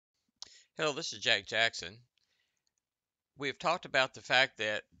Hello, this is Jack Jackson. We have talked about the fact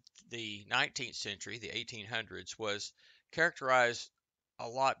that the 19th century, the 1800s, was characterized a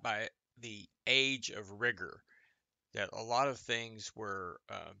lot by the age of rigor, that a lot of things were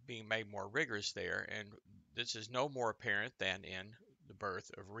being made more rigorous there, and this is no more apparent than in the birth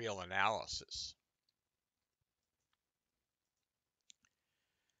of real analysis.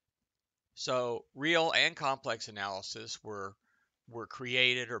 So, real and complex analysis were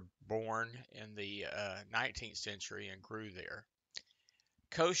created or born in the 19th century and grew there.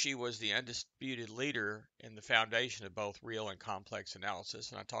 Cauchy was the undisputed leader in the foundation of both real and complex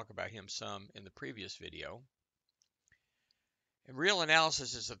analysis, and I talk about him some in the previous video. And real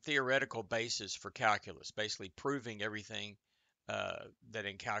analysis is a theoretical basis for calculus, basically proving everything that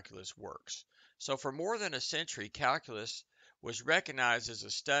in calculus works. So for more than a century, calculus was recognized as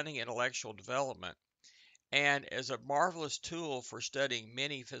a stunning intellectual development and as a marvelous tool for studying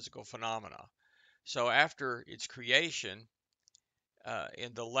many physical phenomena. So after its creation,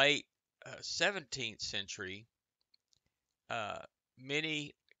 in the late 17th century, uh,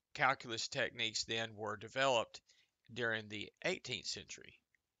 many calculus techniques then were developed during the 18th century.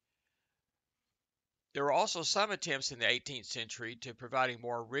 There were also some attempts in the 18th century to providing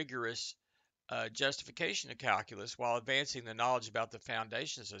more rigorous justification of calculus while advancing the knowledge about the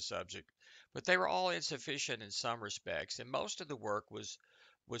foundations of the subject, but they were all insufficient in some respects, and most of the work was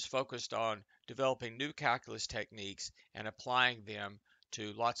focused on developing new calculus techniques and applying them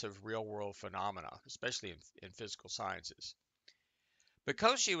to lots of real world phenomena, especially in physical sciences. But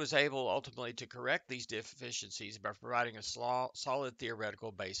Cauchy was able ultimately to correct these deficiencies by providing a solid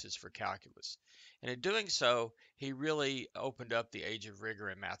theoretical basis for calculus. And in doing so, he really opened up the age of rigor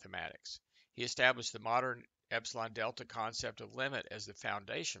in mathematics. He established the modern epsilon delta concept of limit as the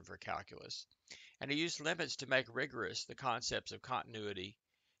foundation for calculus, and he used limits to make rigorous the concepts of continuity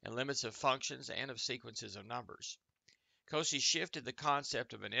and limits of functions and of sequences of numbers. Cauchy shifted the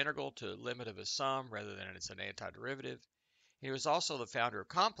concept of an integral to a limit of a sum rather than as an antiderivative. He was also the founder of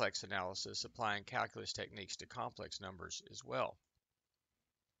complex analysis, applying calculus techniques to complex numbers as well.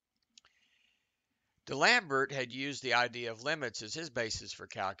 D'Alembert had used the idea of limits as his basis for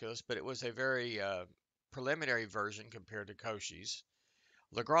calculus, but it was a very preliminary version compared to Cauchy's.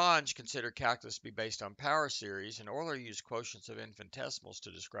 Lagrange considered calculus to be based on power series, and Euler used quotients of infinitesimals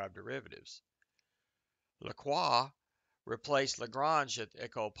to describe derivatives. Lacroix replaced Lagrange at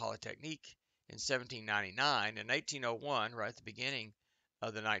École Polytechnique in 1799. In 1801, right at the beginning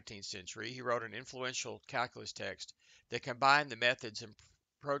of the 19th century, he wrote an influential calculus text that combined the methods and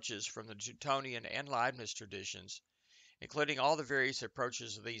approaches from the Newtonian and Leibniz traditions, including all the various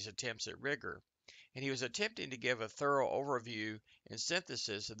approaches of these attempts at rigor. And he was attempting to give a thorough overview and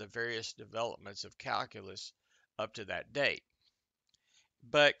synthesis of the various developments of calculus up to that date.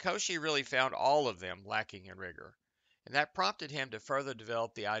 But Cauchy really found all of them lacking in rigor, and that prompted him to further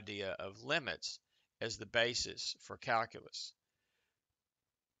develop the idea of limits as the basis for calculus.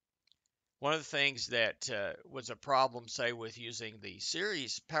 One of the things that was a problem, say, with using the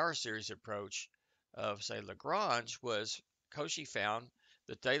power series approach of, say, Lagrange was Cauchy found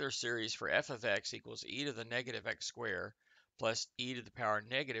the Taylor series for f of x equals e to the negative x squared plus e to the power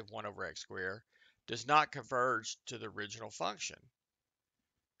negative 1 over x squared does not converge to the original function.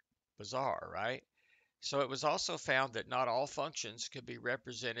 Bizarre, right? So it was also found that not all functions could be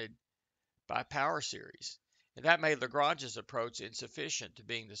represented by power series, and that made Lagrange's approach insufficient to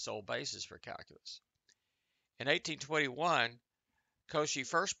being the sole basis for calculus. In 1821, Cauchy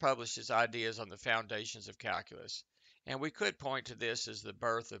first published his ideas on the foundations of calculus, and we could point to this as the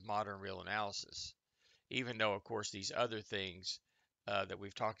birth of modern real analysis, even though, of course, these other things that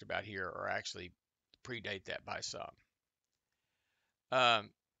we've talked about here are actually predate that by some.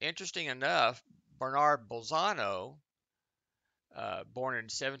 Interesting enough, Bernard Bolzano, born in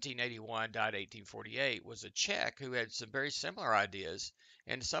 1781, died 1848, was a Czech who had some very similar ideas,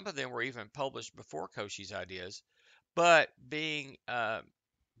 and some of them were even published before Cauchy's ideas. But being a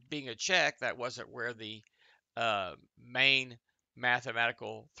Czech, that wasn't where the main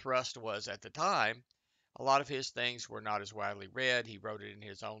mathematical thrust was at the time. A lot of his things were not as widely read. He wrote it in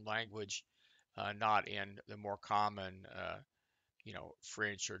his own language, not in the more common,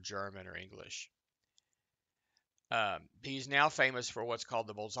 French or German or English. He's now famous for what's called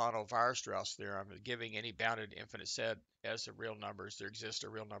the Bolzano-Weierstrass theorem, giving any bounded infinite set S of real numbers, there exists a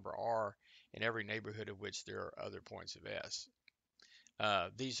real number R in every neighborhood of which there are other points of S.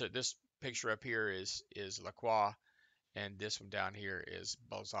 This picture up here is Lacroix, and this one down here is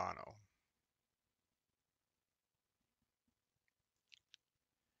Bolzano.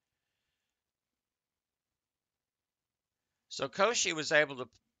 So Cauchy was able to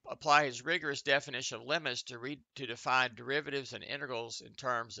apply his rigorous definition of limits to define derivatives and integrals in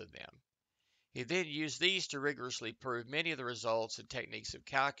terms of them. He then used these to rigorously prove many of the results and techniques of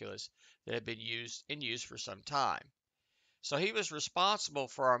calculus that had been in use for some time. So he was responsible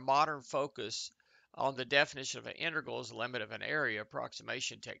for our modern focus on the definition of an integral as the limit of an area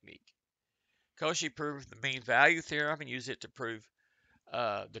approximation technique. Cauchy proved the mean value theorem and used it to prove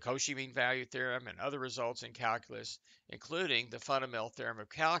the Cauchy mean value theorem and other results in calculus, including the fundamental theorem of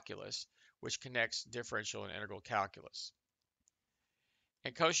calculus, which connects differential and integral calculus.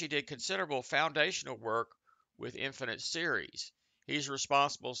 And Cauchy did considerable foundational work with infinite series. He's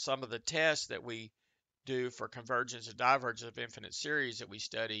responsible for some of the tests that we do for convergence and divergence of infinite series that we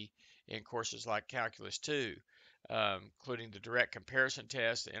study in courses like Calculus 2, including the direct comparison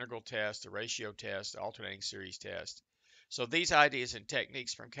test, the integral test, the ratio test, the alternating series test. So these ideas and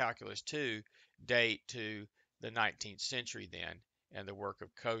techniques from Calculus 2 date to the 19th century then and the work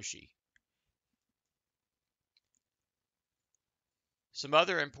of Cauchy. Some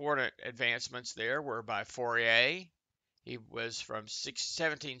other important advancements there were by Fourier. He was from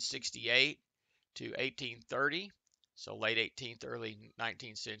 1768 to 1830, so late 18th, early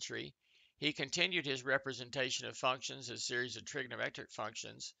 19th century. He continued his representation of functions as series of trigonometric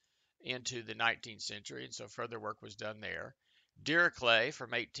functions into the 19th century, and so further work was done there. Dirichlet,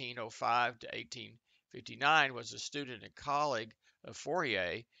 from 1805 to 1859, was a student and colleague of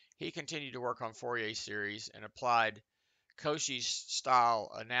Fourier. He continued to work on Fourier series and applied Cauchy's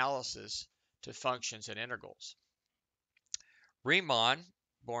style analysis to functions and integrals. Riemann,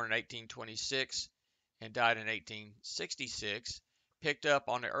 born in 1826 and died in 1866, picked up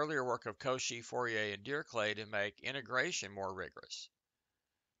on the earlier work of Cauchy, Fourier, and Dirichlet to make integration more rigorous.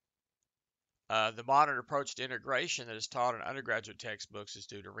 The modern approach to integration that is taught in undergraduate textbooks is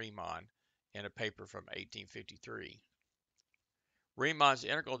due to Riemann in a paper from 1853. Riemann's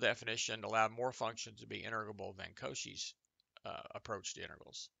integral definition allowed more functions to be integrable than Cauchy's approach to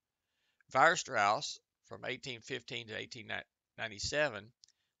integrals. Weierstrass, from 1815 to 1897,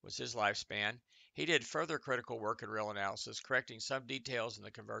 was his lifespan. He did further critical work in real analysis, correcting some details in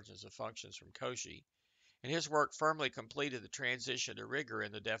the convergence of functions from Cauchy, and his work firmly completed the transition to rigor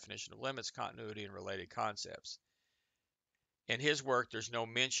in the definition of limits, continuity, and related concepts. In his work, there's no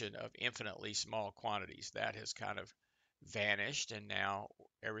mention of infinitely small quantities. That has kind of vanished, and now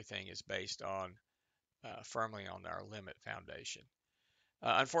everything is based on firmly on our limit foundation.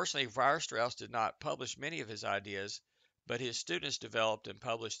 Unfortunately, Weierstrass did not publish many of his ideas, but his students developed and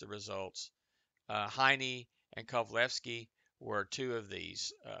published the results. Heine and Kovalevsky were two of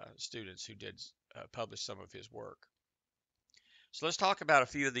these students who did publish some of his work. So let's talk about a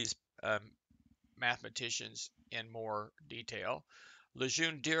few of these mathematicians in more detail.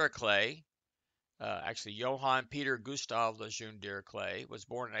 Lejeune Dirichlet, actually Johann Peter Gustav Lejeune Dirichlet, was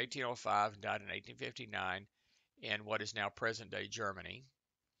born in 1805 and died in 1859 in what is now present-day Germany.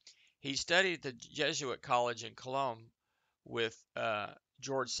 He studied at the Jesuit College in Cologne with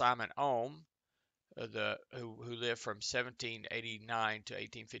George Simon Ohm, who lived from 1789 to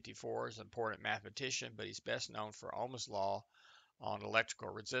 1854, is an important mathematician, but he's best known for Ohm's law on electrical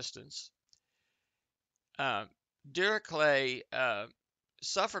resistance. Dirichlet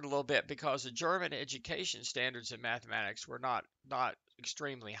suffered a little bit because the German education standards in mathematics were not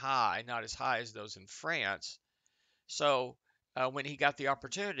extremely high, not as high as those in France. So when he got the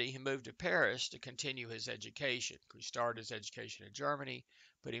opportunity, he moved to Paris to continue his education. He started his education in Germany,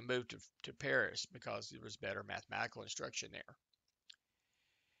 but he moved to Paris because there was better mathematical instruction there.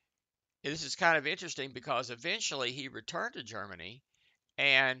 This is kind of interesting because eventually he returned to Germany,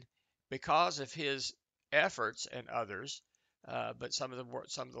 and because of his efforts and others, but some of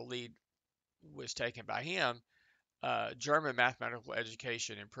the lead was taken by him. German mathematical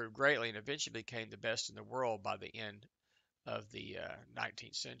education improved greatly and eventually became the best in the world by the end of the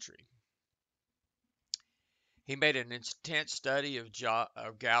 19th century. He made an intense study of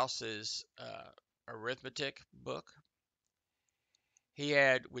Gauss's arithmetic book. He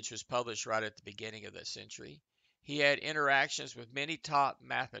had, which was published right at the beginning of the century. He had interactions with many top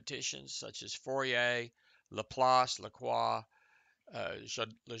mathematicians such as Fourier, Laplace, Lacroix,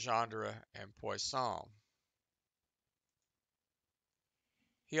 Legendre, and Poisson.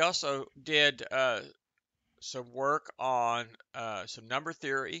 He also did some work on some number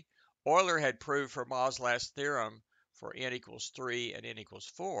theory. Euler had proved Fermat's last theorem for n equals 3 and n equals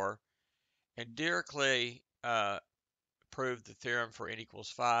 4, and Dirichlet proved the theorem for n equals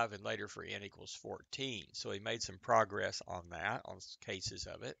 5 and later for n equals 14. So he made some progress on that, on cases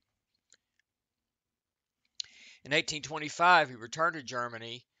of it. In 1825, he returned to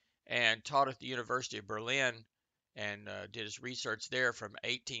Germany and taught at the University of Berlin and did his research there from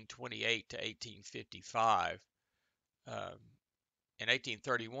 1828 to 1855. In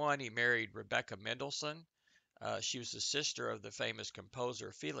 1831, he married Rebecca Mendelssohn. She was the sister of the famous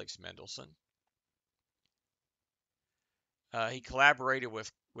composer Felix Mendelssohn. He collaborated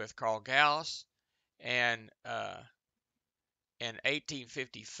with Carl Gauss, and in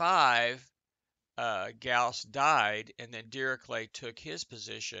 1855, Gauss died, and then Dirichlet took his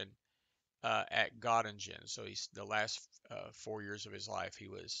position at Göttingen. So he's the last 4 years of his life, he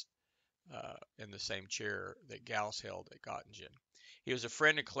was in the same chair that Gauss held at Göttingen. He was a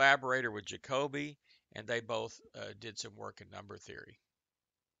friend and collaborator with Jacobi, and they both did some work in number theory.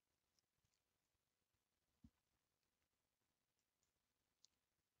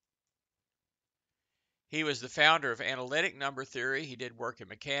 He was the founder of analytic number theory. He did work in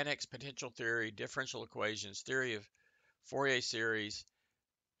mechanics, potential theory, differential equations, theory of Fourier series.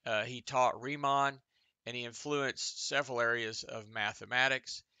 He taught Riemann, and he influenced several areas of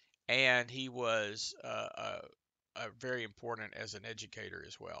mathematics, and he was very important as an educator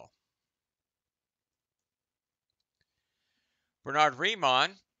as well. Bernard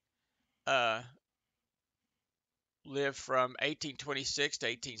Riemann uh, lived from 1826 to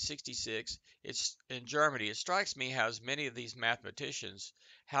 1866. It's in Germany. It strikes me how as many of these mathematicians,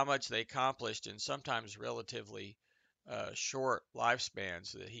 how much they accomplished in sometimes relatively short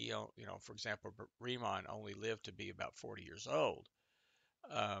lifespans. That he, for example, Riemann only lived to be about 40 years old,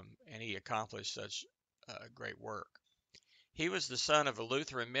 and he accomplished such great work. He was the son of a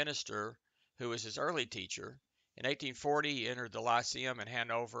Lutheran minister who was his early teacher. In 1840, he entered the Lyceum in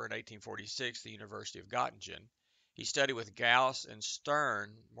Hanover. In 1846, the University of Göttingen. He studied with Gauss and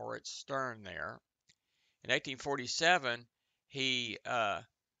Stern, Moritz Stern there. In 1847, he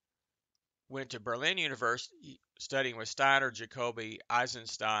went to Berlin University studying with Steiner, Jacobi,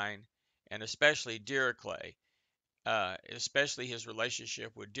 Eisenstein, and especially Dirichlet, especially his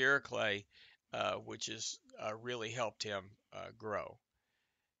relationship with Dirichlet, which has really helped him grow.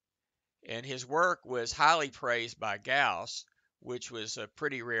 And his work was highly praised by Gauss, which was a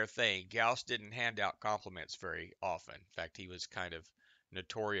pretty rare thing. Gauss didn't hand out compliments very often. In fact, he was kind of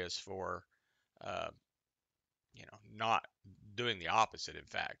notorious for, uh, not doing the opposite. In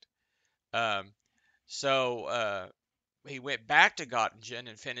fact, um, so he went back to Göttingen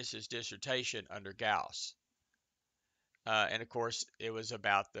and finished his dissertation under Gauss. And of course, it was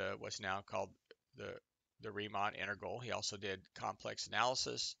about the what's now called the the Riemann integral. He also did complex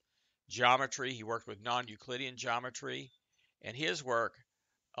analysis, geometry. He worked with non-Euclidean geometry, and his work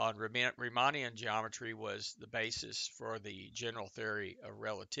on Riemannian geometry was the basis for the general theory of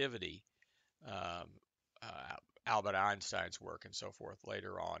relativity, um, uh, Albert Einstein's work, and so forth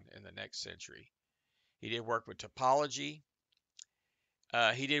later on in the next century. He did work with topology.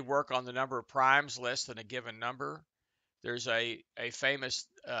 He did work on the number of primes less than a given number. There's a famous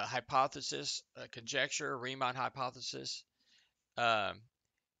hypothesis, conjecture, Riemann hypothesis, um,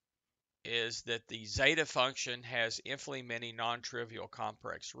 is that the zeta function has infinitely many non-trivial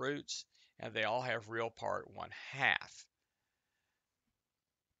complex roots, and they all have real part 1/2.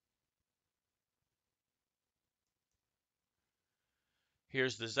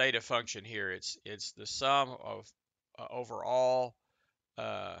 Here's the zeta function here. It's the sum of over all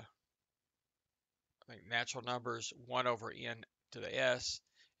I think natural numbers 1 over n to the s,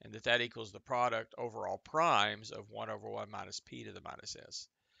 and that equals the product over all primes of 1 over 1 minus p to the minus s.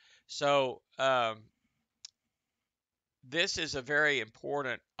 So this is a very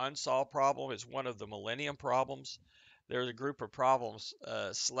important unsolved problem. It's one of the Millennium problems. There's a group of problems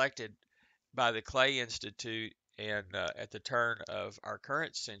selected by the Clay Institute and at the turn of our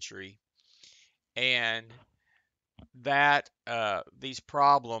current century, and that these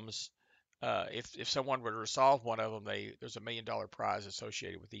problems, if someone were to resolve one of them, there's $1 million prize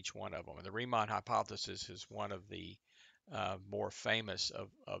associated with each one of them. And the Riemann hypothesis is one of the more famous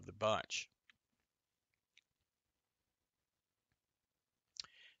of the bunch.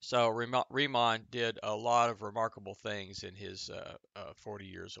 So Riemann did a lot of remarkable things in his 40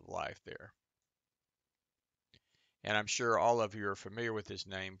 years of life there. And I'm sure all of you are familiar with his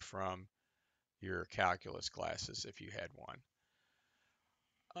name from your calculus classes if you had one.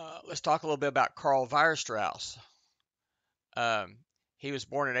 Let's talk a little bit about Carl Weierstrass. Um, he was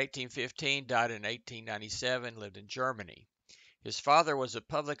born in 1815, died in 1897, lived in Germany. His father was a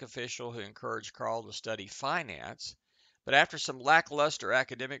public official who encouraged Carl to study finance, but after some lackluster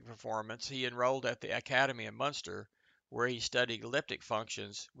academic performance, he enrolled at the Academy in Munster, where he studied elliptic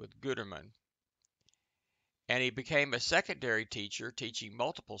functions with Gutermann. And he became a secondary teacher, teaching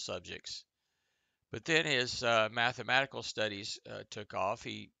multiple subjects. But then his mathematical studies took off.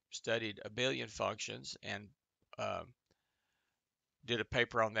 He studied abelian functions and did a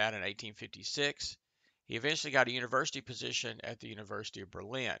paper on that in 1856. He eventually got a university position at the University of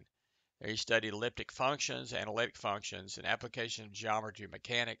Berlin. There he studied elliptic functions, analytic functions, and application of geometry and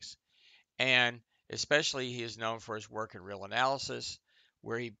mechanics, and especially he is known for his work in real analysis,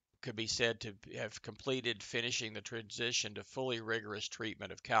 where he could be said to have completed finishing the transition to fully rigorous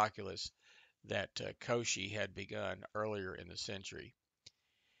treatment of calculus that Cauchy had begun earlier in the century.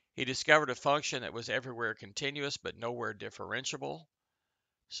 He discovered a function that was everywhere continuous but nowhere differentiable.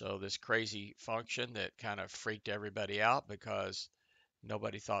 So this crazy function that kind of freaked everybody out because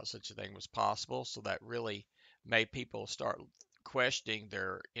nobody thought such a thing was possible. So that really made people start questioning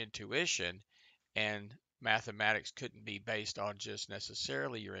their intuition, and mathematics couldn't be based on just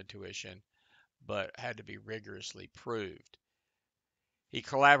necessarily your intuition, but had to be rigorously proved. He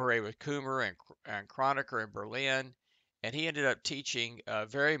collaborated with Kummer and Kronecker in Berlin, and he ended up teaching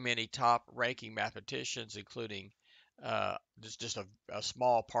very many top-ranking mathematicians, including just a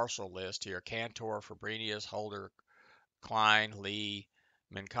small partial list here: Cantor, Frobenius, Holder, Klein, Lie,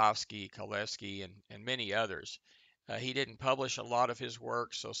 Minkowski, Cholesky, and many others. He didn't publish a lot of his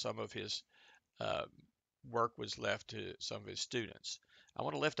work, so some of his uh, work was left to some of his students. I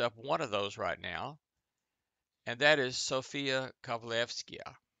want to lift up one of those right now, and that is Sofia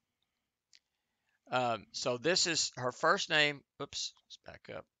Kovalevskaya. So this is her first name. Oops, let's back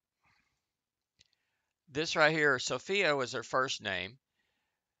up. This right here, Sophia, was her first name.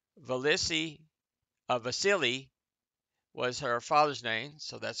 Vasily was her father's name,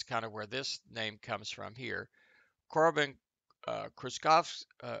 so that's kind of where this name comes from here. Corbin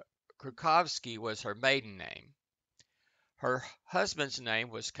Krukovsky was her maiden name. Her husband's name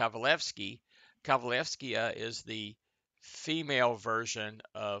was Kovalevsky. Kovalevskaya is the female version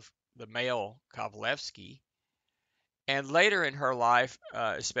of the male Kovalevsky. And later in her life,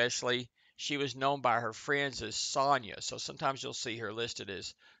 especially, she was known by her friends as Sonia. So sometimes you'll see her listed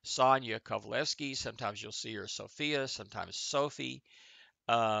as Sonia Kovalevsky. Sometimes you'll see her Sophia, sometimes Sophie.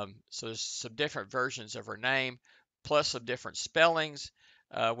 So there's some different versions of her name, plus some different spellings.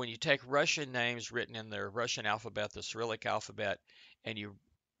 When you take Russian names written in the Russian alphabet, the Cyrillic alphabet, and you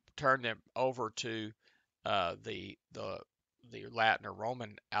turn them over to the Latin or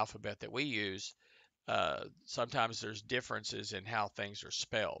Roman alphabet that we use, sometimes there's differences in how things are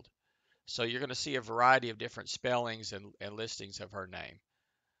spelled. So you're going to see a variety of different spellings and listings of her name.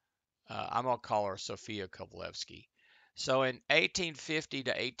 I'm going to call her Sophia Kovalevsky. So in 1850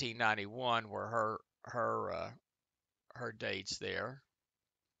 to 1891 were her dates there.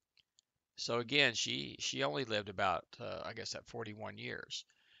 So again, she only lived about I guess at 41 years.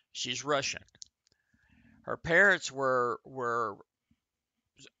 She's Russian. Her parents were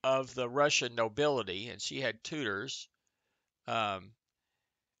of the Russian nobility, and she had tutors. Um,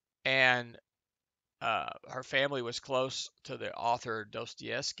 and her family was close to the author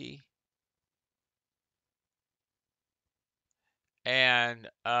Dostoevsky, and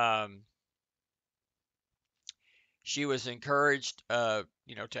she was encouraged,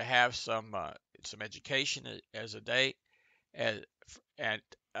 to have some education as a date. At, at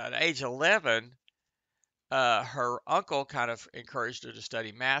age 11, her uncle kind of encouraged her to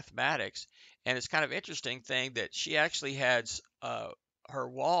study mathematics, and it's kind of interesting thing that she actually had her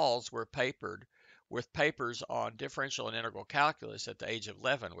walls were papered with papers on differential and integral calculus at the age of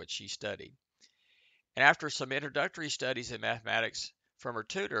 11, which she studied. And after some introductory studies in mathematics from her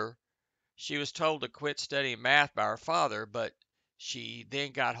tutor, she was told to quit studying math by her father, but she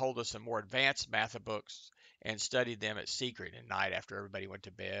then got hold of some more advanced math books and studied them at secret at night after everybody went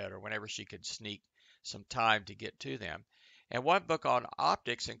to bed or whenever she could sneak some time to get to them. And one book on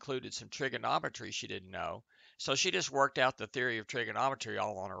optics included some trigonometry she didn't know, so she just worked out the theory of trigonometry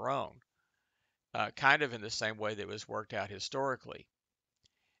all on her own, kind of in the same way that it was worked out historically.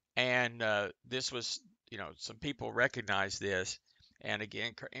 And this was, some people recognized this and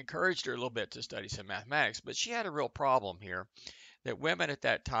again encouraged her a little bit to study some mathematics. But she had a real problem here that women at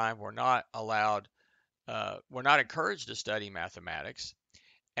that time were not allowed, were not encouraged to study mathematics.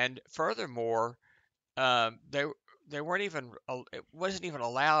 And furthermore, they weren't even, it wasn't even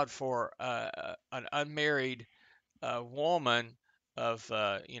allowed for an unmarried woman of,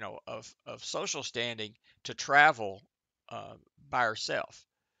 of social standing to travel uh, by herself.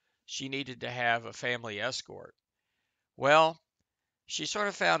 She needed to have a family escort. Well, she sort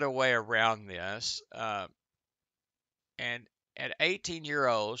of found a way around this, and at 18 years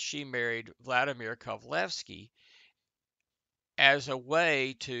old, she married Vladimir Kovalevsky as a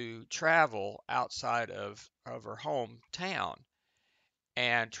way to travel outside of her hometown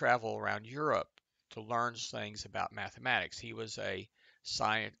and travel around Europe to learn things about mathematics. He was a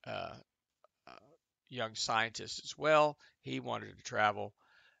science, young scientist as well. He wanted to travel,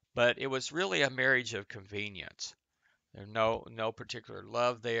 but it was really a marriage of convenience. There's no particular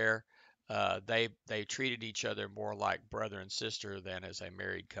love there. They treated each other more like brother and sister than as a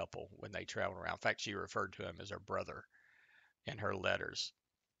married couple when they traveled around. In fact, she referred to him as her brother in her letters.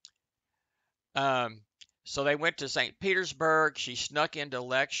 Um, so they went to St. Petersburg. She snuck into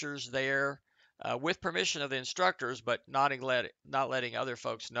lectures there with permission of the instructors, but not letting other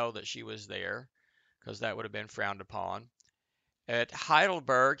folks know that she was there because that would have been frowned upon. At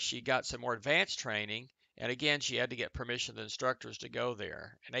Heidelberg, she got some more advanced training, and again, she had to get permission of the instructors to go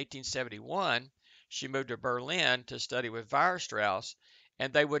there. In 1871, she moved to Berlin to study with Weierstrass,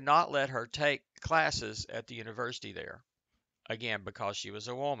 and they would not let her take classes at the university there, again, because she was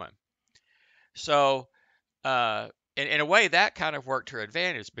a woman. So, in a way, that kind of worked to her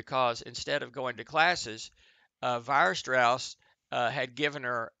advantage because instead of going to classes, Weierstrass had given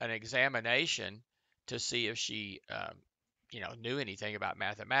her an examination to see if she, knew anything about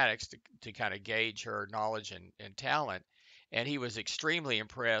mathematics to kind of gauge her knowledge and talent. And he was extremely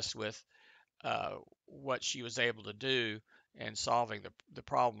impressed with uh, what she was able to do in solving the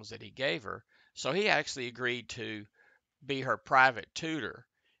problems that he gave her. So he actually agreed to be her private tutor.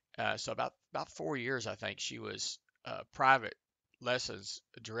 So about 4 years, I think, she was private lessons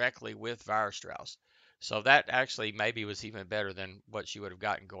directly with Weierstrass. So that actually maybe was even better than what she would have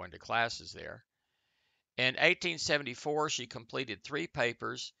gotten going to classes there. In 1874, she completed 3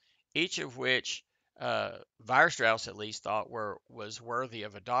 papers, each of which Weierstrass at least thought was worthy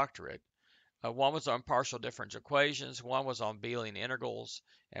of a doctorate. One was on partial difference equations, one was on Boolean integrals,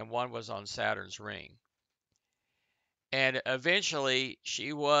 and one was on Saturn's ring. And eventually,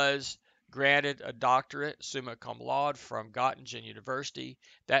 she was granted a doctorate, summa cum laude, from Göttingen University.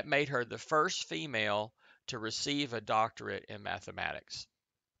 That made her the first female to receive a doctorate in mathematics.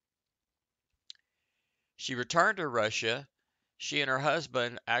 She returned to Russia. She and her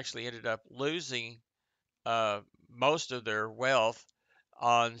husband actually ended up losing most of their wealth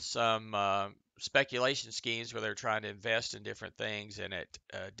on some speculation schemes where they're trying to invest in different things, and it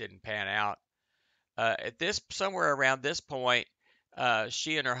didn't pan out. At this somewhere around this point,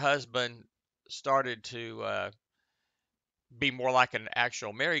 she and her husband started to be more like an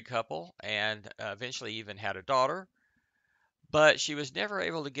actual married couple, and eventually even had a daughter. But she was never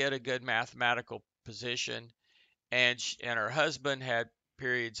able to get a good mathematical position, and her husband had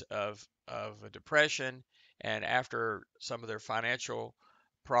periods of a depression, and after some of their financial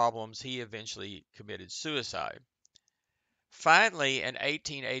problems, he eventually committed suicide. Finally, in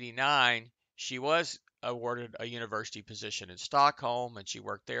 1889, she was awarded a university position in Stockholm, and she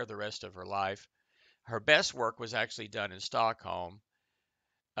worked there the rest of her life. Her best work was actually done in Stockholm.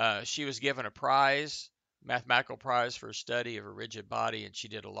 She was given a prize, mathematical prize for study of a rigid body, and she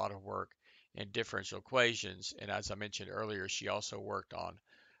did a lot of work in differential equations. And as I mentioned earlier, she also worked on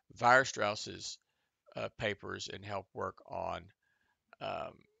Weierstrass's papers and helped work on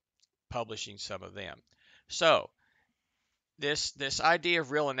um, publishing some of them. So this idea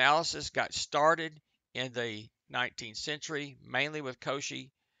of real analysis got started in the 19th century, mainly with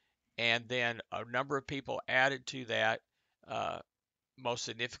Cauchy, and then a number of people added to that, uh, most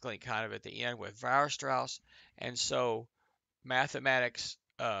significantly kind of at the end with Weierstrass. And so mathematics,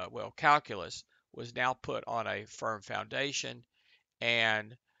 calculus, was now put on a firm foundation,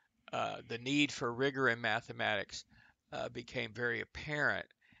 and the need for rigor in mathematics became very apparent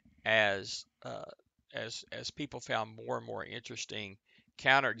as people found more and more interesting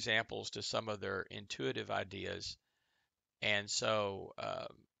counterexamples to some of their intuitive ideas, and so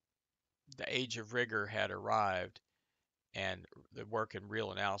the age of rigor had arrived, and the work in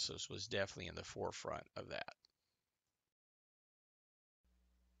real analysis was definitely in the forefront of that.